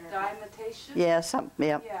that Derek... Diametation? Yeah,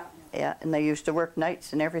 yeah. Yeah. And they used to work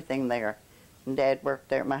nights and everything there. And Dad worked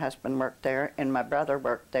there, my husband worked there, and my brother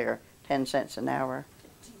worked there, 10 cents an hour.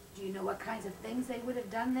 Do you know what kinds of things they would have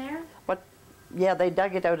done there? Yeah, they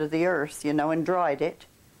dug it out of the earth, you know, and dried it.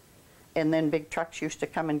 And then big trucks used to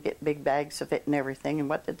come and get big bags of it and everything. And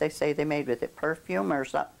what did they say they made with it? Perfume or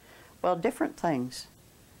something? Well, different things.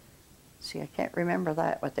 See, I can't remember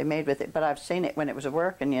what they made with it, but I've seen it when it was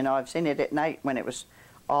working, you know. I've seen it at night when it was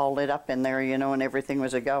all lit up in there, you know, and everything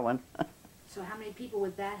was a-going. So how many people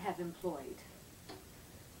would that have employed?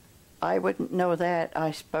 I wouldn't know that.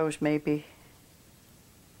 I suppose maybe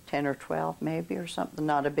 10 or 12 maybe or something.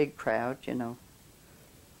 Not a big crowd, you know.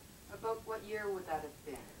 About what year would that have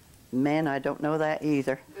been? Man, I don't know that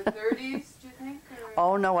either. The 30s, do you think?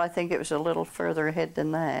 Or? Oh, no, I think it was a little further ahead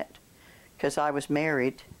than that, because I was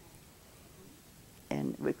married.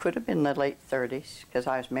 And it could have been the late 30s, because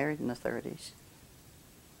I was married in the 30s.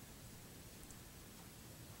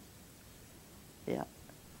 Yeah.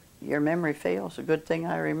 Your memory fails. A good thing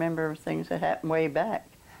I remember things that happened way back.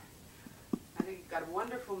 I think you've got a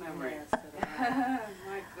wonderful memory. Yes,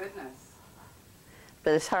 My goodness.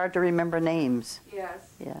 But it's hard to remember names.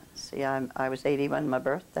 Yes. Yeah. See, I was 81 my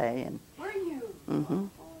birthday, and... Were you? Mm-hmm.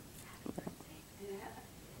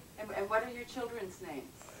 Yeah. And what are your children's names?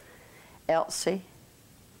 Elsie,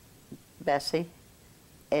 Bessie,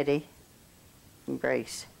 Eddie, and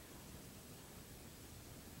Grace.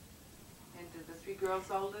 And do the 3 girls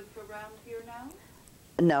all live around here now?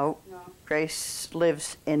 No, No. Grace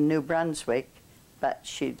lives in New Brunswick, but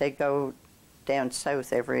they go down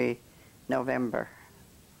south every November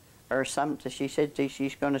or something. She said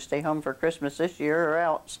she's going to stay home for Christmas this year or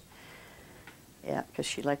else. Yeah, because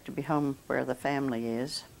she liked to be home where the family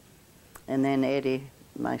is. And then Eddie,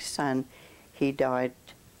 my son, he died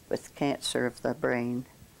with cancer of the brain.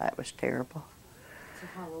 That was terrible. So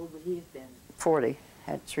how old would he have been? 40,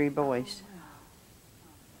 had 3 boys. Oh,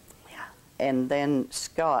 wow. Yeah. And then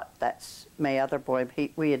Scott, that's my other boy,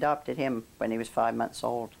 we adopted him when he was 5 months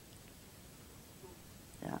old.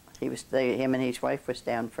 Yeah, him and his wife was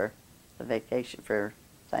down for the vacation for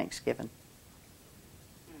Thanksgiving.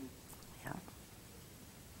 Yeah.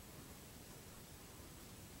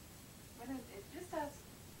 Just ask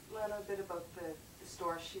Lelia a bit about the the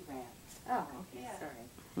store she ran. Oh, okay, Yeah.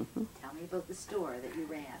 sorry. Mhm. Tell me about the store that you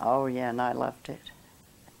ran. Oh, yeah, and I loved it.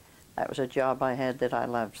 That was a job I had that I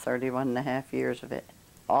loved, 31 and a half years of it,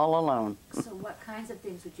 all alone. So what kinds of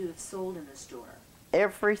things would you have sold in the store?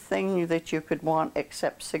 Everything that you could want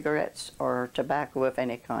except cigarettes or tobacco of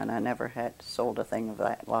any kind. I never had sold a thing of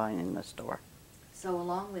that line in the store. So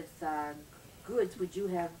along with goods, would you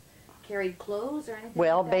have carried clothes or anything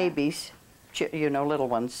Well, like that? babies, you know, little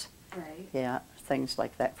ones. Right. Yeah, things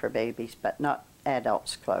like that for babies, but not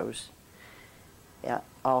adults' clothes. Yeah,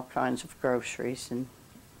 all kinds of groceries and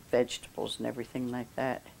vegetables and everything like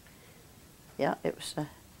that. Yeah, it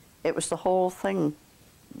was the whole thing.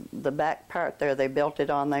 The back part there, they built it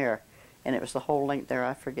on there, and it was the whole length there.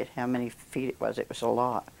 I forget how many feet it was. It was a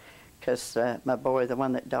lot, because my boy, the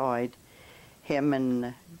one that died, him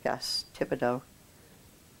and Gus Thibodeau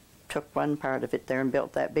took one part of it there and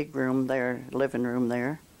built that big room there, living room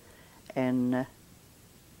there, and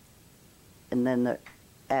then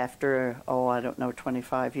after, oh, I don't know,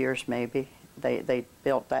 25 years maybe, they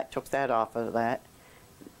built that, took that off of that,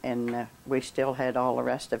 and we still had all the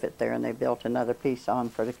rest of it there, and they built another piece on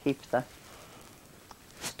to keep the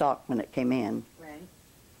stock when it came in. Right.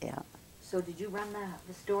 Yeah. So did you run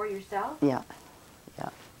the store yourself? Yeah. Yeah.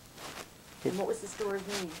 And what was the store's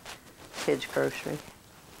name? Kids Grocery.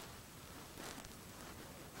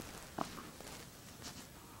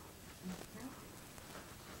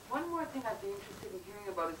 One more thing I'd be interested in hearing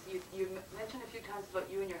about is you mentioned a few times about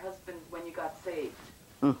you and your husband when you got saved.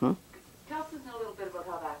 Mm-hmm. Tell us a little bit about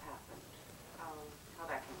how that happened, how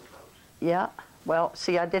that came about. Yeah. Well,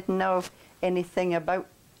 see, I didn't know anything about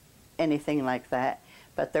anything like that,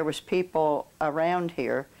 but there was people around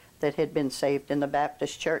here that had been saved in the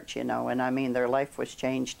Baptist church, you know, and I mean their life was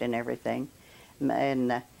changed and everything.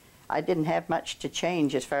 And I didn't have much to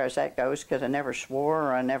change as far as that goes, because I never swore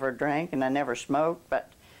or I never drank and I never smoked,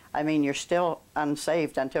 but I mean, you're still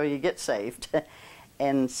unsaved until you get saved.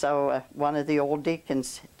 And so one of the old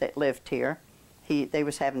deacons that lived here, they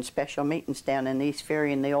was having special meetings down in East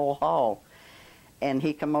Ferry in the old hall. And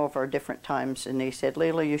he come over different times and he said,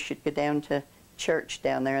 Lelia, you should go down to church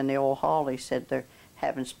down there in the old hall. He said, they're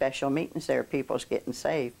having special meetings there, people's getting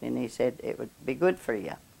saved. And he said, it would be good for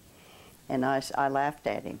you. And I laughed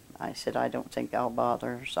at him. I said, I don't think I'll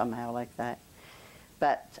bother somehow like that.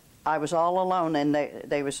 But I was all alone, and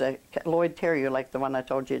there was a Lloyd Terrier, like the one I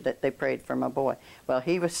told you that they prayed for my boy. Well,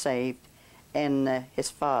 he was saved, and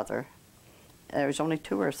his father. There was only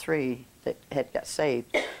 2 or 3 that had got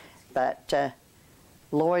saved. But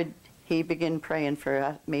Lloyd, he began praying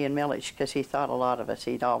for me and Milledge, because he thought a lot of us.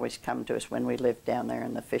 He'd always come to us when we lived down there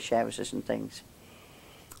in the fish houses and things.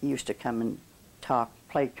 He used to come and talk,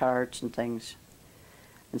 play cards and things.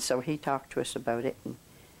 And so he talked to us about it, and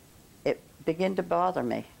it began to bother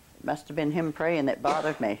me. It must have been him praying that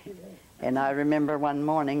bothered me. And I remember one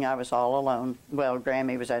morning I was all alone. Well,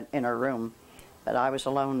 Grammy was in her room, but I was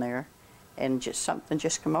alone there. And something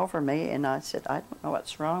just come over me, and I said, I don't know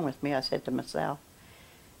what's wrong with me, I said to myself.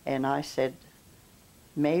 And I said,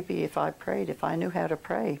 maybe if I prayed, if I knew how to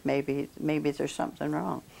pray, maybe there's something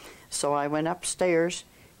wrong. So I went upstairs,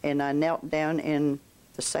 and I knelt down in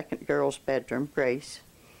the second girl's bedroom, Grace,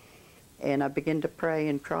 and I began to pray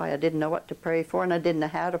and cry. I didn't know what to pray for, and I didn't know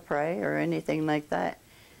how to pray or anything like that.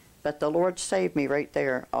 But the Lord saved me right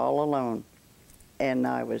there, all alone. And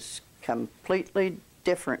I was completely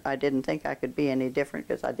different. I didn't think I could be any different,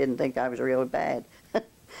 because I didn't think I was really bad.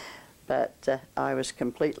 But I was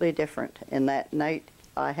completely different. And that night,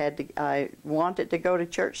 I wanted to go to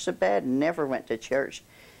church so bad, and never went to church.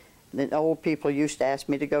 The old people used to ask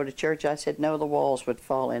me to go to church. I said, no, the walls would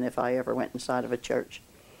fall in if I ever went inside of a church.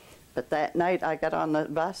 But that night I got on the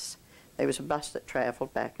bus. There was a bus that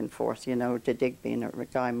traveled back and forth, you know, to Digby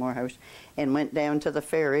and Guy Morehouse, and went down to the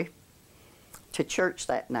ferry to church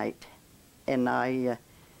that night. And I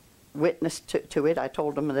witnessed to it. I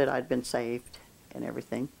told them that I'd been saved and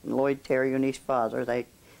everything. And Lloyd Terry and his father, they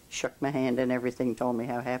shook my hand and everything, told me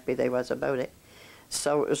how happy they was about it.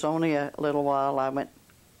 So it was only a little while I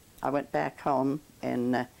went back home,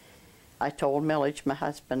 and I told Milledge, my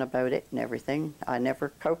husband, about it and everything. I never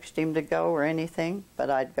coaxed him to go or anything,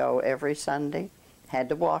 but I'd go every Sunday. Had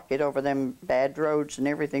to walk it over them bad roads and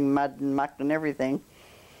everything, mud and muck and everything.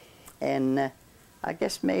 And I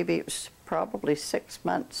guess maybe it was probably 6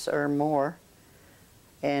 months or more.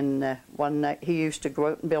 And one night he used to go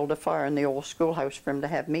out and build a fire in the old schoolhouse for him to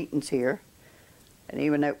have meetings here. And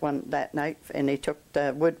he went out that night, and he took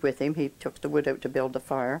the wood with him. He took the wood out to build the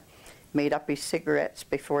fire. Made up his cigarettes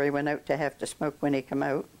before he went out to have to smoke when he come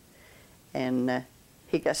out. And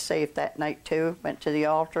he got saved that night too, went to the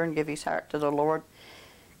altar and gave his heart to the Lord.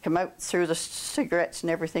 come out, threw the cigarettes and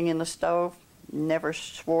everything in the stove, never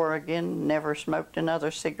swore again, never smoked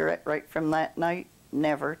another cigarette right from that night,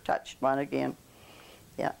 never touched one again.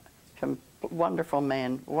 Yeah, wonderful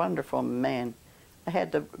man, wonderful man. I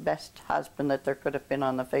had the best husband that there could have been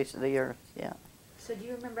on the face of the earth, yeah. So do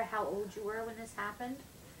you remember how old you were when this happened?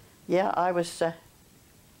 Yeah, I was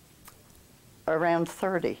around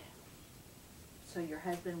 30. So your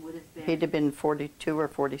husband would have been... He'd have been 42 or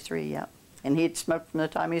 43, yeah. And he'd smoked from the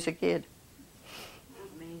time he was a kid.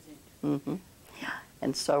 Amazing. Mm-hmm.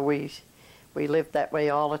 And so we lived that way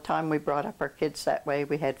all the time. We brought up our kids that way.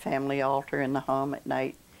 We had family altar in the home at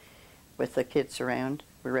night with the kids around.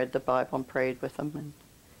 We read the Bible and prayed with them, and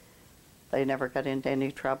they never got into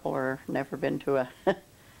any trouble or never been to a,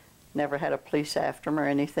 never had a police after them or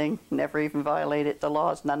anything. Never even violated the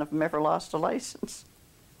laws. None of them ever lost a license.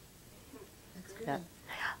 That's good. Yeah.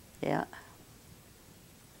 Yeah.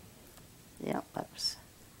 Yeah, that was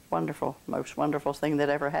wonderful, most wonderful thing that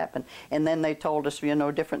ever happened. And then they told us, you know,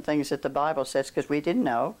 different things that the Bible says, because we didn't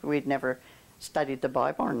know. We'd never studied the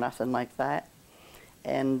Bible or nothing like that.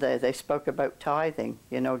 And they spoke about tithing,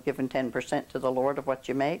 you know, giving 10% to the Lord of what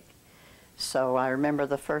you make. So I remember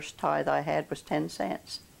the first tithe I had was 10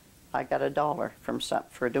 cents. I got $1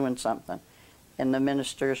 for doing something. And the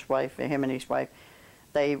minister's wife, him and his wife,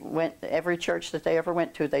 they went, every church that they ever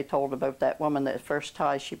went to, they told about that woman that the first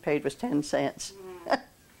tithe she paid was 10 cents.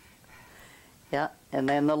 Yeah, and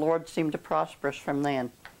then the Lord seemed to prosper us from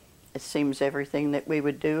then. It seems everything that we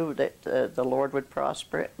would do, that the Lord would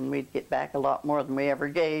prosper it, and we'd get back a lot more than we ever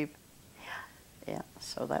gave. Yeah,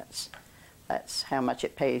 so that's how much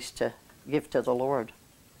it pays to give to the Lord.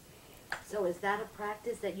 So is that a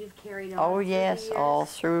practice that you've carried on? Oh through the yes, years? all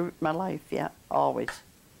through my life, yeah, always.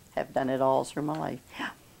 Have done it all through my life.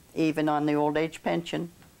 Even on the old age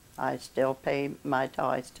pension, I still pay my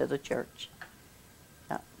tithes to the church.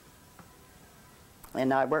 Yeah.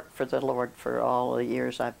 And I worked for the Lord for all the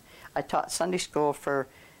years. I taught Sunday school for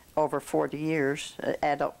over 40 years,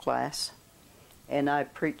 adult class. And I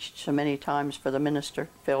preached so many times for the minister,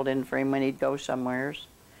 filled in for him when he'd go somewheres.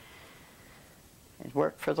 And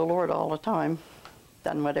worked for the Lord all the time,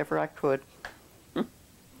 done whatever I could.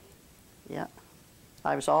 Yeah.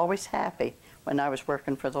 I was always happy when I was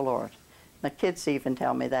working for the Lord. The kids even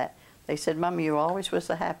tell me that. They said, Mommy, you always was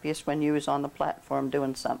the happiest when you was on the platform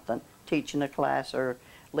doing something, teaching a class or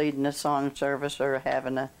leading a song service or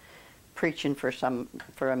having a preaching for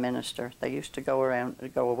a minister. They used to go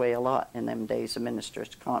away a lot in them days, the ministers,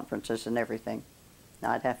 conferences and everything.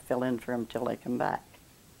 Now I'd have to fill in for them till they come back.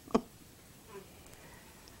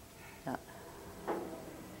 Yeah.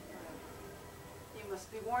 You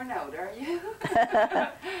must be worn out, are you?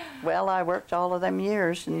 Well, I worked all of them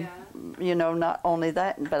years, and you know, not only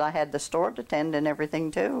that, but I had the store to tend and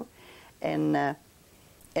everything too, and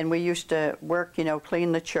we used to work, you know,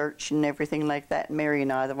 clean the church and everything like that. Mary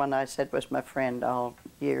and I, the one I said was my friend all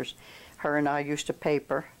years, her and I used to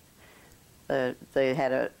paper. They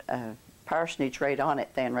had a parsonage right on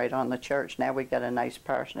it then, right on the church. Now we got a nice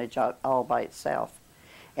parsonage all by itself,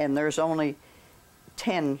 and there's only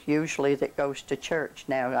 10 usually that goes to church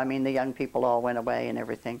now. I mean, the young people all went away and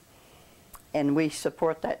everything. And we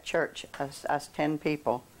support that church, us 10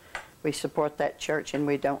 people. We support that church, and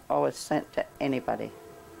we don't owe a cent to anybody.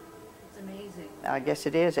 It's amazing. I guess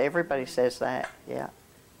it is. Everybody says that, yeah.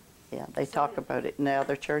 Yeah, they talk about it in the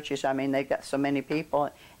other churches. I mean, they got so many people,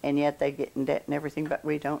 and yet they get in debt and everything, but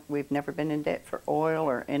we don't. We've never been in debt for oil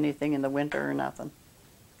or anything in the winter or nothing.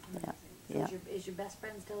 Yeah. So Yeah. is your best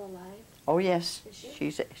friend still alive? Oh yes, Is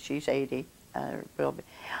she? she's 80. Will be.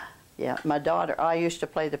 Yeah, my daughter. I used to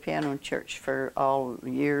play the piano in church for all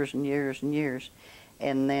years and years and years,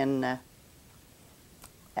 and then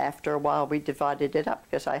after a while we divided it up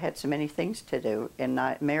because I had so many things to do. And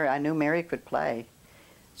I knew Mary could play,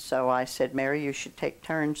 so I said, Mary, you should take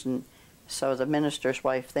turns. And so the minister's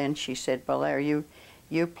wife then, she said, well, there, you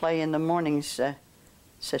play in the mornings,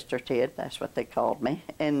 Sister Tidd. That's what they called me,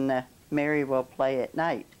 and Mary will play at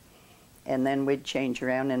night. And then we'd change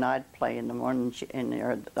around, and I'd play in the morning,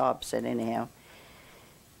 or the opposite anyhow.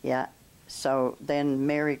 Yeah. So then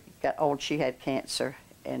Mary got old. She had cancer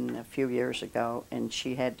a few years ago, and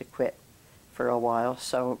she had to quit for a while.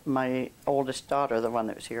 So my oldest daughter, the one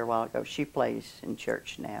that was here a while ago, she plays in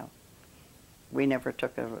church now. We never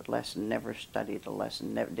took a lesson, never studied a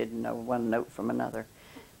lesson, never didn't know one note from another,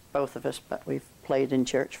 both of us, but we've played in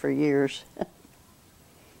church for years.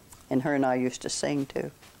 And her and I used to sing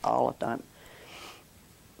too, all the time.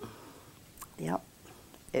 Yep.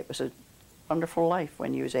 It was a wonderful life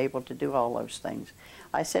when you was able to do all those things.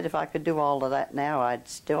 I said if I could do all of that now, I'd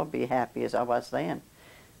still be happy as I was then.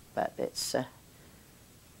 But it's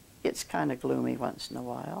gets kind of gloomy once in a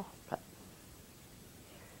while, but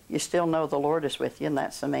you still know the Lord is with you, and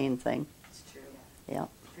that's the main thing. It's true. Yeah.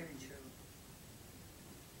 Very true.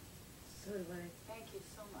 So do I. Thank you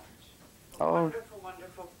so much. Oh. Wonderful,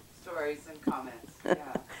 wonderful stories and comments.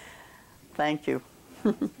 Yeah. Thank you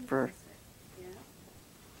for. Yeah.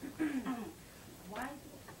 Why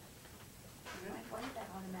did that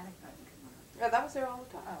automatic button come on? Yeah, that was there all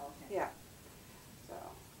the time. Oh, okay. Yeah. So.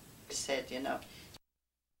 Said, you know,